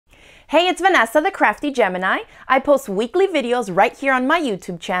Hey, it's Vanessa, the Crafty Gemini. I post weekly videos right here on my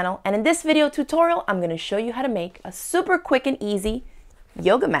YouTube channel, and in this video tutorial, I'm going to show you how to make a super quick and easy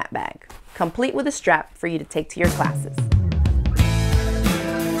yoga mat bag, complete with a strap for you to take to your classes.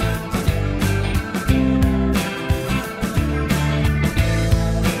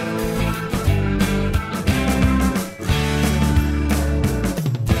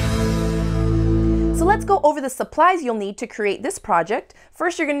 So let's go over the supplies you'll need to create this project.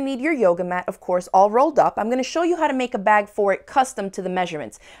 First, you're going to need your yoga mat, of course, all rolled up. I'm going to show you how to make a bag for it custom to the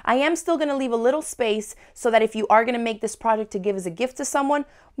measurements. I am still going to leave a little space so that if you are going to make this project to give as a gift to someone,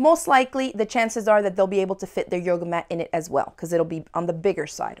 most likely the chances are that they'll be able to fit their yoga mat in it as well, because it'll be on the bigger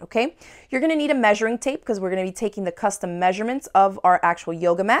side, okay? You're going to need a measuring tape because we're going to be taking the custom measurements of our actual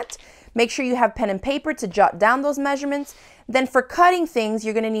yoga mat. Make sure you have pen and paper to jot down those measurements. Then for cutting things,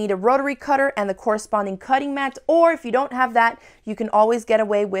 you're going to need a rotary cutter and the corresponding cutting mat, or if you don't have that, you can always get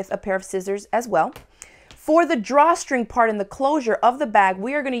away with a pair of scissors as well. For the drawstring part in the closure of the bag,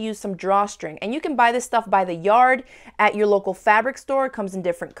 we are going to use some drawstring, and you can buy this stuff by the yard at your local fabric store. It comes in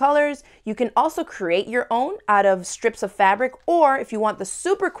different colors. You can also create your own out of strips of fabric, or if you want the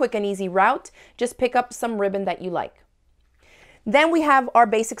super quick and easy route, just pick up some ribbon that you like. Then we have our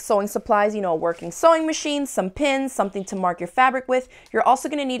basic sewing supplies, a working sewing machine, some pins, something to mark your fabric with. You're also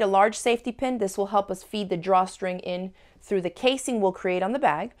going to need a large safety pin. This will help us feed the drawstring in through the casing we'll create on the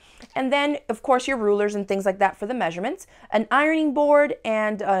bag. And then, of course, your rulers and things like that for the measurements, an ironing board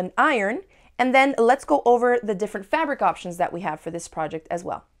and an iron. And then let's go over the different fabric options that we have for this project as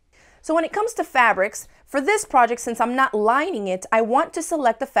well. So when it comes to fabrics, for this project, since I'm not lining it, I want to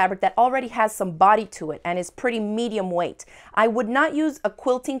select a fabric that already has some body to it and is pretty medium weight. I would not use a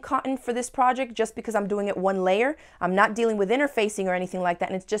quilting cotton for this project just because I'm doing it one layer. I'm not dealing with interfacing or anything like that,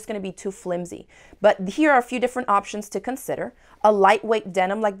 and it's just going to be too flimsy. But here are a few different options to consider. A lightweight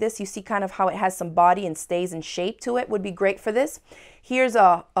denim like this, you see kind of how it has some body and stays in shape to it, would be great for this. Here's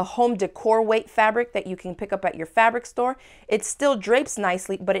a home decor weight fabric that you can pick up at your fabric store. It still drapes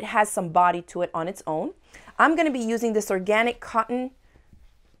nicely, but it has some body to it on its own. I'm going to be using this organic cotton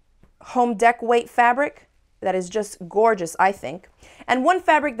home dec weight fabric that is just gorgeous, I think. And one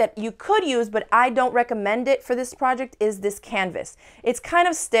fabric that you could use, but I don't recommend it for this project, is this canvas. It's kind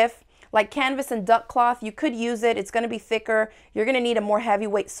of stiff, like canvas and duck cloth. You could use it. It's going to be thicker. You're going to need a more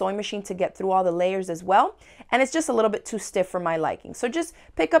heavyweight sewing machine to get through all the layers as well. And it's just a little bit too stiff for my liking. So just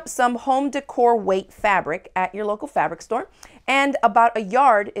pick up some home decor weight fabric at your local fabric store. And about a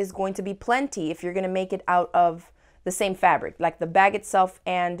yard is going to be plenty if you're going to make it out of the same fabric, like the bag itself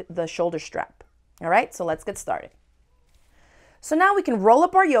and the shoulder strap. All right, so let's get started. So now we can roll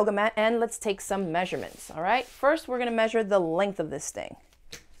up our yoga mat and let's take some measurements. All right, first we're going to measure the length of this thing.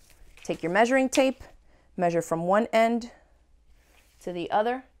 Take your measuring tape, measure from one end to the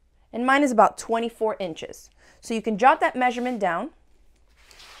other, and mine is about 24 inches. So you can jot that measurement down.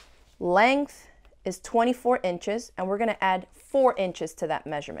 Length is 24 inches, and we're going to add 4 inches to that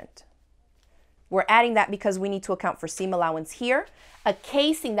measurement. We're adding that because we need to account for seam allowance here, a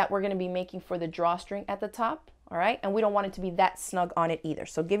casing that we're going to be making for the drawstring at the top, all right? And we don't want it to be that snug on it either,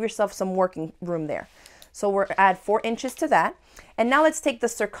 so give yourself some working room there. So we're add 4 inches to that. And now let's take the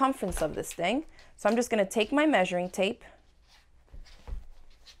circumference of this thing. So I'm just going to take my measuring tape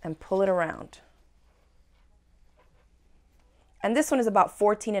and pull it around. And this one is about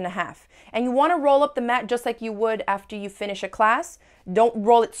 14.5. And you want to roll up the mat just like you would after you finish a class. Don't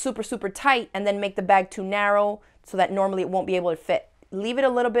roll it super, super tight and then make the bag too narrow so that normally it won't be able to fit. Leave it a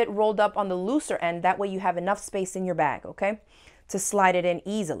little bit rolled up on the looser end. That way you have enough space in your bag, okay? To slide it in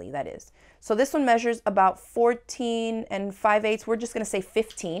easily, that is. So this one measures about 14 5/8. We're just going to say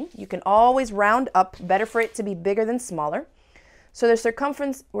 15. You can always round up. Better for it to be bigger than smaller. So the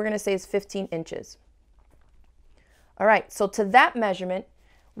circumference, we're going to say, is 15 inches. All right, so to that measurement,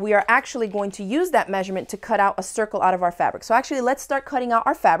 we are actually going to use that measurement to cut out a circle out of our fabric. So actually, let's start cutting out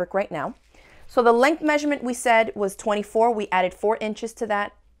our fabric right now. So the length measurement we said was 24. We added 4 inches to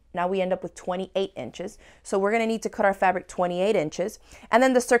that. Now we end up with 28 inches. So we're going to need to cut our fabric 28 inches. And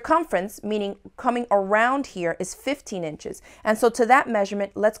then the circumference, meaning coming around here, is 15 inches. And so to that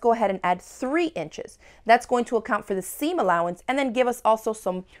measurement, let's go ahead and add 3 inches. That's going to account for the seam allowance and then give us also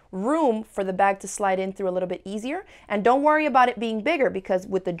some room for the bag to slide in through a little bit easier. And don't worry about it being bigger, because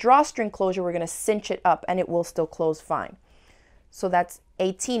with the drawstring closure, we're going to cinch it up and it will still close fine. So that's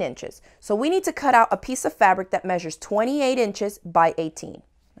 18 inches. So we need to cut out a piece of fabric that measures 28 inches by 18.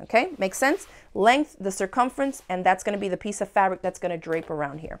 Okay, makes sense? Length, the circumference, and that's going to be the piece of fabric that's going to drape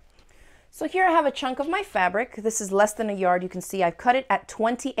around here. So here I have a chunk of my fabric. This is less than a yard. You can see I've cut it at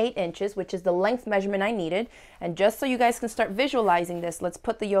 28 inches, which is the length measurement I needed. And just so you guys can start visualizing this, let's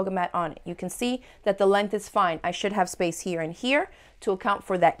put the yoga mat on it. You can see that the length is fine. I should have space here and here to account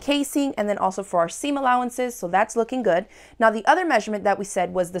for that casing and then also for our seam allowances. So that's looking good. Now the other measurement that we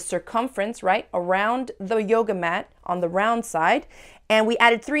said was the circumference, right, around the yoga mat on the round side. And we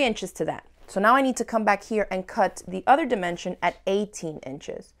added 3 inches to that. So now I need to come back here and cut the other dimension at 18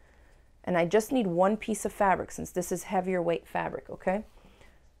 inches. And I just need one piece of fabric since this is heavier weight fabric, okay?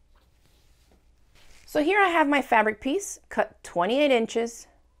 So here I have my fabric piece cut 28 inches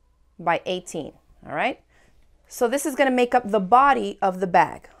by 18, all right? So this is gonna make up the body of the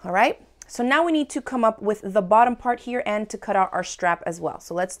bag, all right? So now we need to come up with the bottom part here and to cut out our strap as well.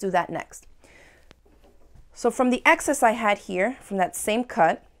 So let's do that next. So from the excess I had here, from that same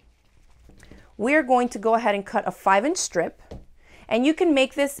cut, we're going to go ahead and cut a 5-inch strip. And you can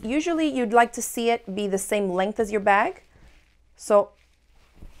make this, usually you'd like to see it be the same length as your bag. So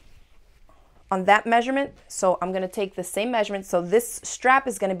on that measurement, so I'm gonna take the same measurement. So this strap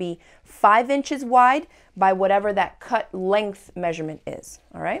is gonna be 5 inches wide by whatever that cut length measurement is,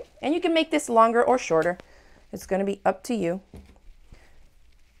 all right? And you can make this longer or shorter. It's gonna be up to you.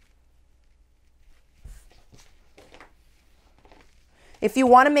 If you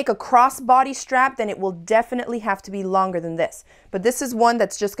want to make a crossbody strap, then it will definitely have to be longer than this. But this is one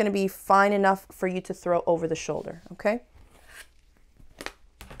that's just going to be fine enough for you to throw over the shoulder, okay?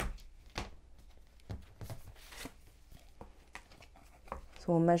 So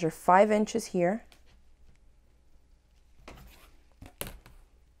we'll measure 5 inches here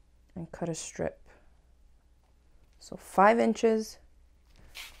and cut a strip. So 5 inches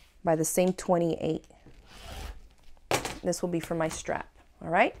by the same 28. This will be for my strap,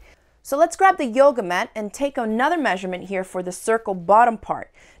 all right? So let's grab the yoga mat and take another measurement here for the circle bottom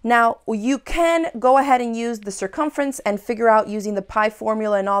part. Now, you can go ahead and use the circumference and figure out using the pi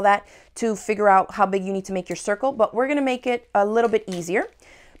formula and all that to figure out how big you need to make your circle, but we're gonna make it a little bit easier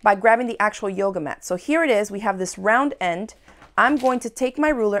by grabbing the actual yoga mat. So here it is, we have this round end. I'm going to take my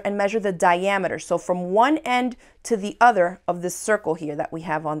ruler and measure the diameter. So from one end to the other of this circle here that we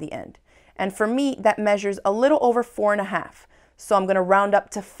have on the end. And for me, that measures a little over 4.5. So I'm gonna round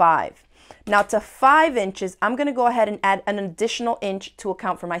up to 5. Now to 5 inches, I'm gonna go ahead and add an additional inch to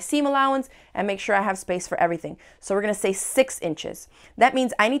account for my seam allowance and make sure I have space for everything. So we're gonna say 6 inches. That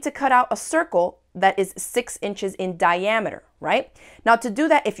means I need to cut out a circle that is 6 inches in diameter, right? Now to do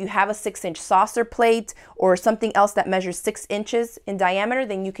that, if you have a 6-inch saucer plate or something else that measures 6 inches in diameter,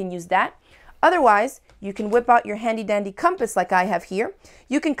 then you can use that. Otherwise, you can whip out your handy dandy compass like I have here.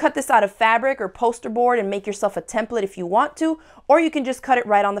 You can cut this out of fabric or poster board and make yourself a template if you want to, or you can just cut it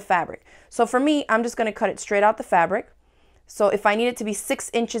right on the fabric. So for me, I'm just gonna cut it straight out the fabric. So if I need it to be 6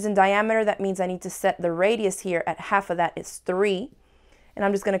 inches in diameter, that means I need to set the radius here at half of that is 3. And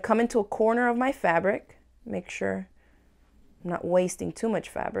I'm just gonna come into a corner of my fabric, make sure I'm not wasting too much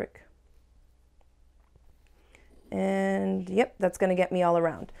fabric. And yep, that's gonna get me all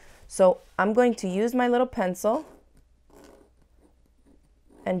around. So I'm going to use my little pencil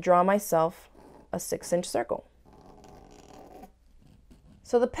and draw myself a 6-inch circle.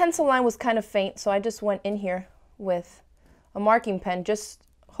 So the pencil line was kind of faint, so I just went in here with a marking pen, just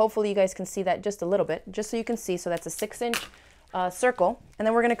hopefully you guys can see that just a little bit, just so you can see. So that's a 6-inch circle. And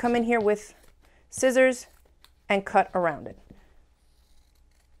then we're gonna come in here with scissors and cut around it.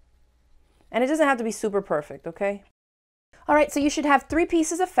 And it doesn't have to be super perfect, okay? All right, so you should have 3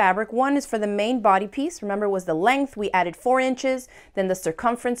 pieces of fabric. One is for the main body piece. Remember, it was the length. We added 4 inches, then the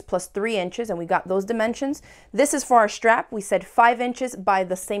circumference plus 3 inches, and we got those dimensions. This is for our strap. We said 5 inches by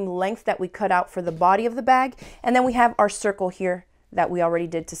the same length that we cut out for the body of the bag. And then we have our circle here that we already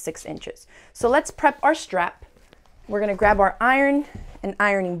did to 6 inches. So let's prep our strap. We're gonna grab our iron and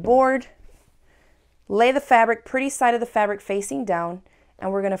ironing board, lay the fabric, pretty side of the fabric facing down,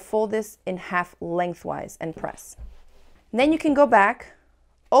 and we're gonna fold this in half lengthwise and press. And then you can go back,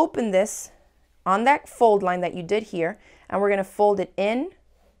 open this on that fold line that you did here, and we're gonna fold it in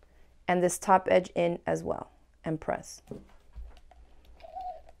and this top edge in as well and press.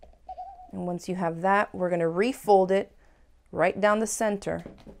 And once you have that, we're gonna refold it right down the center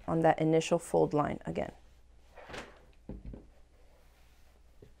on that initial fold line again.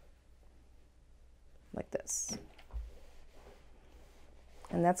 Like this.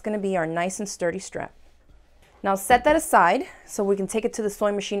 And that's gonna be our nice and sturdy strap. Now set that aside so we can take it to the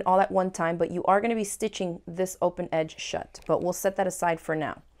sewing machine all at one time, but you are going to be stitching this open edge shut, but we'll set that aside for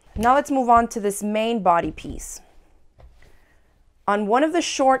now. Now let's move on to this main body piece. On one of the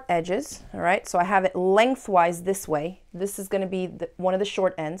short edges, all right, so I have it lengthwise this way. This is going to be one of the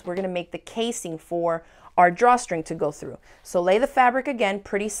short ends. We're going to make the casing for our drawstring to go through. So lay the fabric again,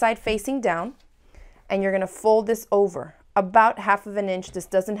 pretty side facing down, and you're going to fold this over about 1/2 inch. This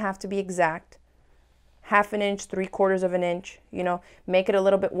doesn't have to be exact. 1/2 inch, 3/4 inch, you know, make it a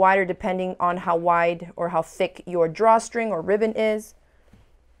little bit wider depending on how wide or how thick your drawstring or ribbon is.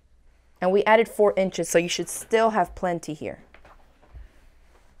 And we added 4 inches, so you should still have plenty here.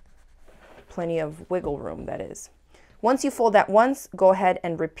 Plenty of wiggle room, that is. Once you fold that once, go ahead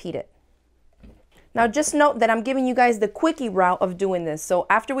and repeat it. Now just note that I'm giving you guys the quickie route of doing this. So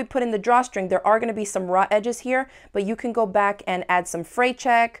after we put in the drawstring, there are going to be some raw edges here, but you can go back and add some fray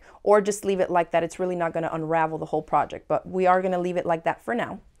check or just leave it like that. It's really not going to unravel the whole project, but we are going to leave it like that for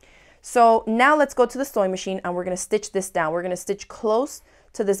now. So now let's go to the sewing machine and we're going to stitch this down. We're going to stitch close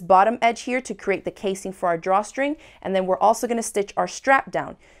to this bottom edge here to create the casing for our drawstring, and then we're also going to stitch our strap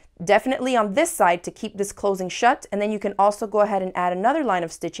down. Definitely on this side to keep this closing shut, and then you can also go ahead and add another line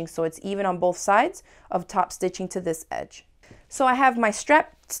of stitching so it's even on both sides of top stitching to this edge. So I have my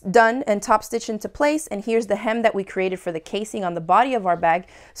strap done and top stitched into place, and here's the hem that we created for the casing on the body of our bag.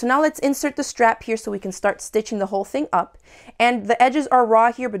 So now let's insert the strap here so we can start stitching the whole thing up. And the edges are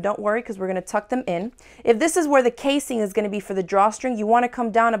raw here, but don't worry because we're going to tuck them in. If this is where the casing is going to be for the drawstring, you want to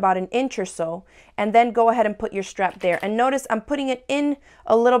come down about 1 inch or so and then go ahead and put your strap there. And notice I'm putting it in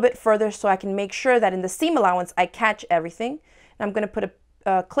a little bit further so I can make sure that in the seam allowance I catch everything. And I'm going to put a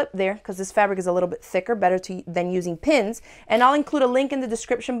clip there because this fabric is a little bit thicker, better than using pins. And I'll include a link in the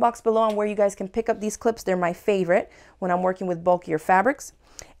description box below on where you guys can pick up these clips. They're my favorite when I'm working with bulkier fabrics.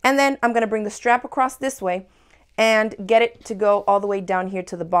 And then I'm going to bring the strap across this way and get it to go all the way down here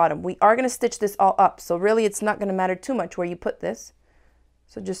to the bottom. We are going to stitch this all up, so really it's not going to matter too much where you put this.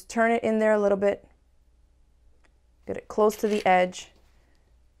 So just turn it in there a little bit, get it close to the edge,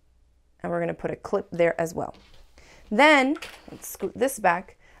 and we're going to put a clip there as well. Then, let's scoot this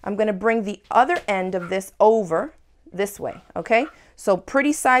back, I'm going to bring the other end of this over this way, okay? So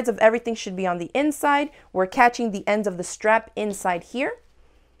pretty sides of everything should be on the inside. We're catching the ends of the strap inside here.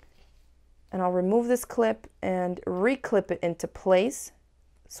 And I'll remove this clip and re-clip it into place.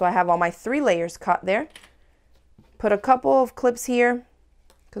 So I have all my 3 layers caught there. Put a couple of clips here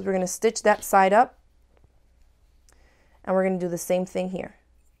because we're going to stitch that side up. And we're going to do the same thing here.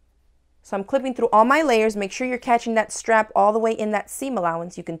 So I'm clipping through all my layers. Make sure you're catching that strap all the way in that seam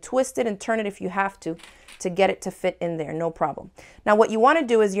allowance. You can twist it and turn it if you have to get it to fit in there, no problem. Now what you want to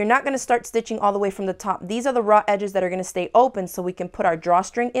do is you're not going to start stitching all the way from the top. These are the raw edges that are going to stay open so we can put our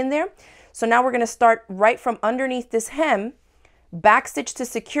drawstring in there. So now we're going to start right from underneath this hem, back stitch to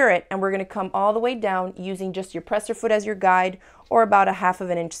secure it, and we're going to come all the way down using just your presser foot as your guide, or about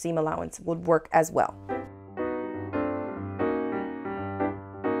 1/2 inch seam allowance would work as well.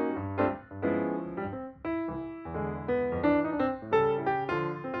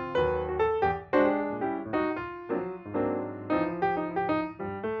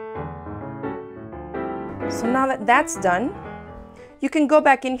 So now that that's done, you can go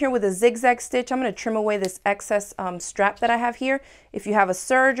back in here with a zigzag stitch. I'm going to trim away this excess strap that I have here. If you have a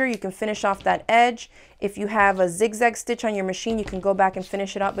serger, you can finish off that edge. If you have a zigzag stitch on your machine, you can go back and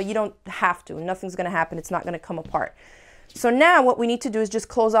finish it up, but you don't have to. Nothing's going to happen. It's not going to come apart. So now what we need to do is just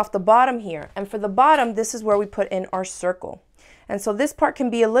close off the bottom here. And for the bottom, this is where we put in our circle. And so this part can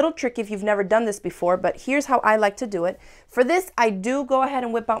be a little tricky if you've never done this before, but here's how I like to do it. For this, I do go ahead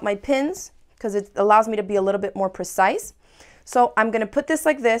and whip out my pins because it allows me to be a little bit more precise. So I'm going to put this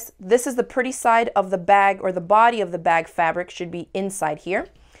like this. This is the pretty side of the bag, or the body of the bag fabric should be inside here.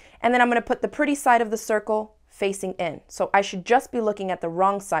 And then I'm going to put the pretty side of the circle facing in. So I should just be looking at the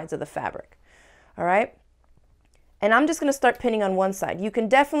wrong sides of the fabric. All right. And I'm just going to start pinning on one side. You can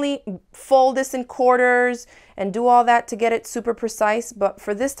definitely fold this in quarters and do all that to get it super precise. But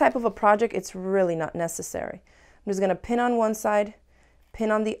for this type of a project, it's really not necessary. I'm just going to pin on one side,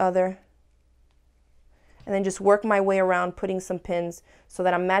 pin on the other, and then just work my way around putting some pins so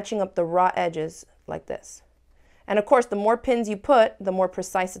that I'm matching up the raw edges like this. And of course, the more pins you put, the more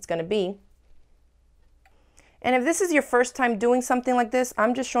precise it's going to be. And if this is your first time doing something like this,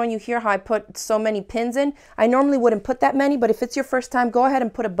 I'm just showing you here how I put so many pins in. I normally wouldn't put that many, but if it's your first time, go ahead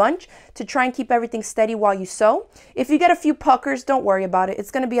and put a bunch to try and keep everything steady while you sew. If you get a few puckers, don't worry about it.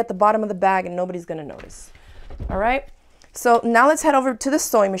 It's going to be at the bottom of the bag and nobody's going to notice. All right. So now let's head over to the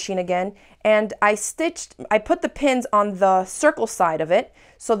sewing machine again, and I put the pins on the circle side of it,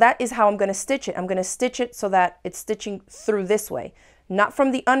 so that is how I'm going to stitch it. I'm going to stitch it so that it's stitching through this way, not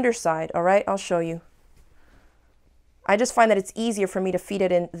from the underside. All right, I'll show you. I just find that it's easier for me to feed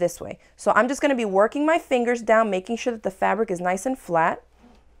it in this way. So I'm just going to be working my fingers down, making sure that the fabric is nice and flat.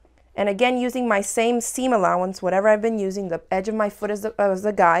 And again, using my same seam allowance, whatever I've been using, the edge of my foot as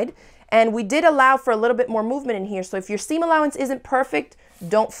the guide. And we did allow for a little bit more movement in here. So if your seam allowance isn't perfect,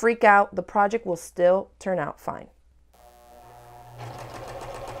 don't freak out. The project will still turn out fine.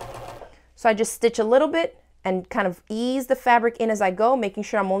 So I just stitch a little bit and kind of ease the fabric in as I go, making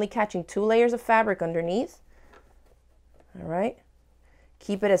sure I'm only catching 2 layers of fabric underneath. All right.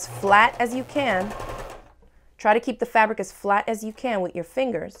 Keep it as flat as you can. Try to keep the fabric as flat as you can with your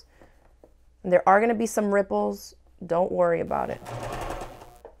fingers. And there are going to be some ripples. Don't worry about it.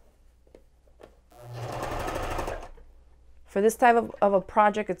 For this type of a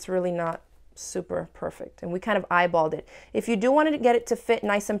project, it's really not super perfect. And we kind of eyeballed it. If you do want to get it to fit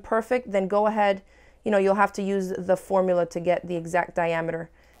nice and perfect, then go ahead. You know, you'll have to use the formula to get the exact diameter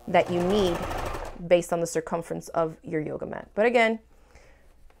that you need based on the circumference of your yoga mat. But again,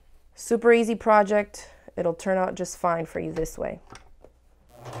 super easy project. It'll turn out just fine for you this way.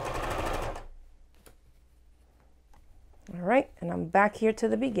 All right, and I'm back here to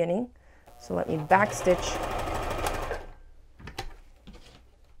the beginning. So let me back stitch.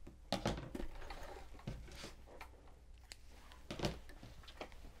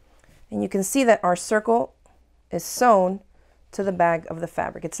 And you can see that our circle is sewn to the bag of the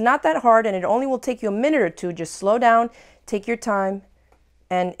fabric. It's not that hard, and it only will take you a minute or two. Just slow down, take your time,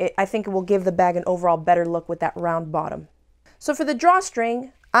 and I think it will give the bag an overall better look with that round bottom. So for the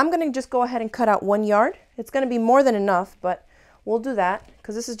drawstring, I'm going to just go ahead and cut out 1 yard. It's going to be more than enough, but we'll do that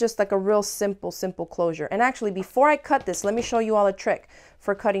because this is just like a real simple closure. And actually, before I cut this, let me show you all a trick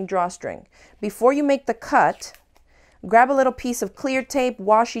for cutting drawstring. Before you make the cut, grab a little piece of clear tape,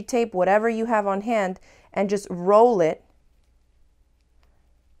 washi tape, whatever you have on hand, and just roll it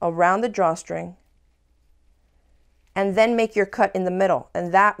around the drawstring, and then make your cut in the middle,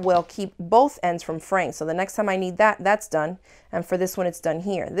 and that will keep both ends from fraying. So the next time I need that, that's done. And for this one, it's done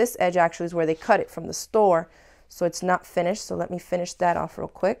here. This edge actually is where they cut it from the store, so it's not finished. So let me finish that off real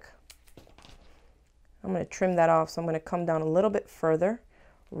quick. I'm going to trim that off, so I'm going to come down a little bit further,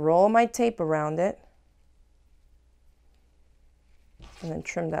 roll my tape around it, and then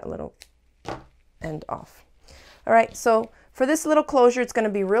trim that little end off. All right, so for this little closure, it's going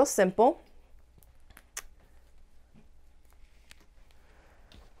to be real simple.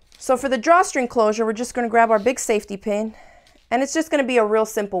 So for the drawstring closure, we're just going to grab our big safety pin, and it's just going to be a real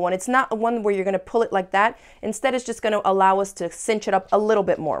simple one. It's not one where you're going to pull it like that. Instead, it's just going to allow us to cinch it up a little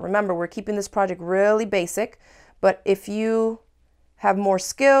bit more. Remember, we're keeping this project really basic, but if you have more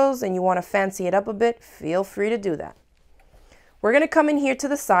skills and you want to fancy it up a bit, feel free to do that. We're going to come in here to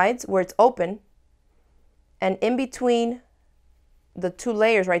the sides where it's open, and in between the 2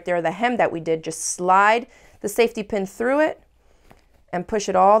 layers right there, the hem that we did, just slide the safety pin through it and push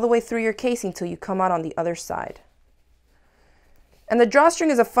it all the way through your casing till you come out on the other side. And the drawstring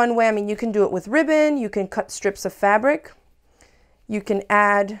is a fun way. I mean, you can do it with ribbon, you can cut strips of fabric, you can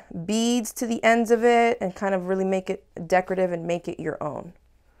add beads to the ends of it and kind of really make it decorative and make it your own.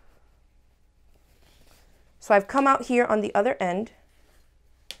 So I've come out here on the other end,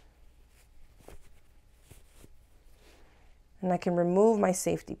 and I can remove my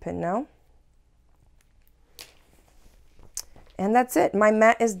safety pin now. And that's it. My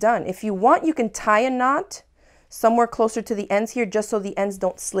mat is done. If you want, you can tie a knot somewhere closer to the ends here, just so the ends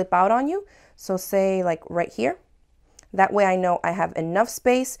don't slip out on you. So say like right here. That way I know I have enough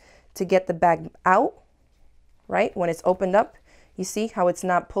space to get the bag out, right? When it's opened up, you see how it's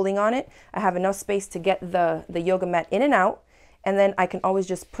not pulling on it? I have enough space to get the yoga mat in and out. And then I can always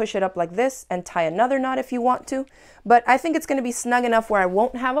just push it up like this and tie another knot if you want to. But I think it's going to be snug enough where I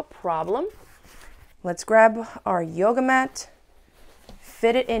won't have a problem. Let's grab our yoga mat,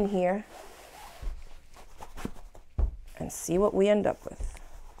 fit it in here, and see what we end up with.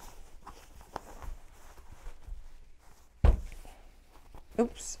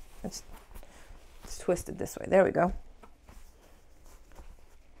 Oops, it's twisted this way. There we go.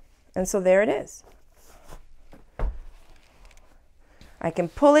 And so there it is. I can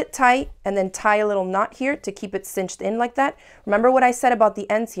pull it tight and then tie a little knot here to keep it cinched in like that. Remember what I said about the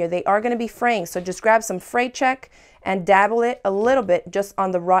ends here? They are going to be fraying, so just grab some fray check and dabble it a little bit just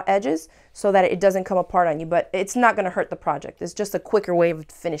on the raw edges so that it doesn't come apart on you, but it's not going to hurt the project. It's just a quicker way of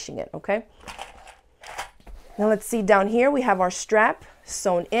finishing it, okay? Now let's see, down here we have our strap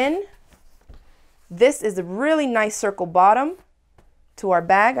sewn in. This is a really nice circle bottom to our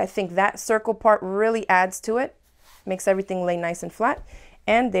bag. I think that circle part really adds to it. Makes everything lay nice and flat.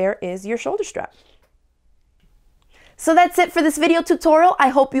 And there is your shoulder strap. So that's it for this video tutorial. I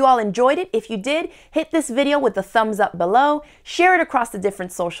hope you all enjoyed it. If you did, hit this video with a thumbs up below, share it across the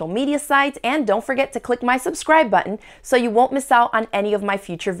different social media sites, and don't forget to click my subscribe button so you won't miss out on any of my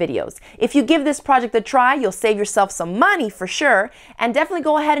future videos. If you give this project a try, you'll save yourself some money for sure, and definitely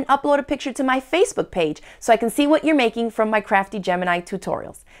go ahead and upload a picture to my Facebook page so I can see what you're making from my crafty Gemini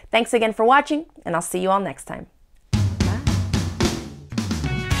tutorials. Thanks again for watching, and I'll see you all next time.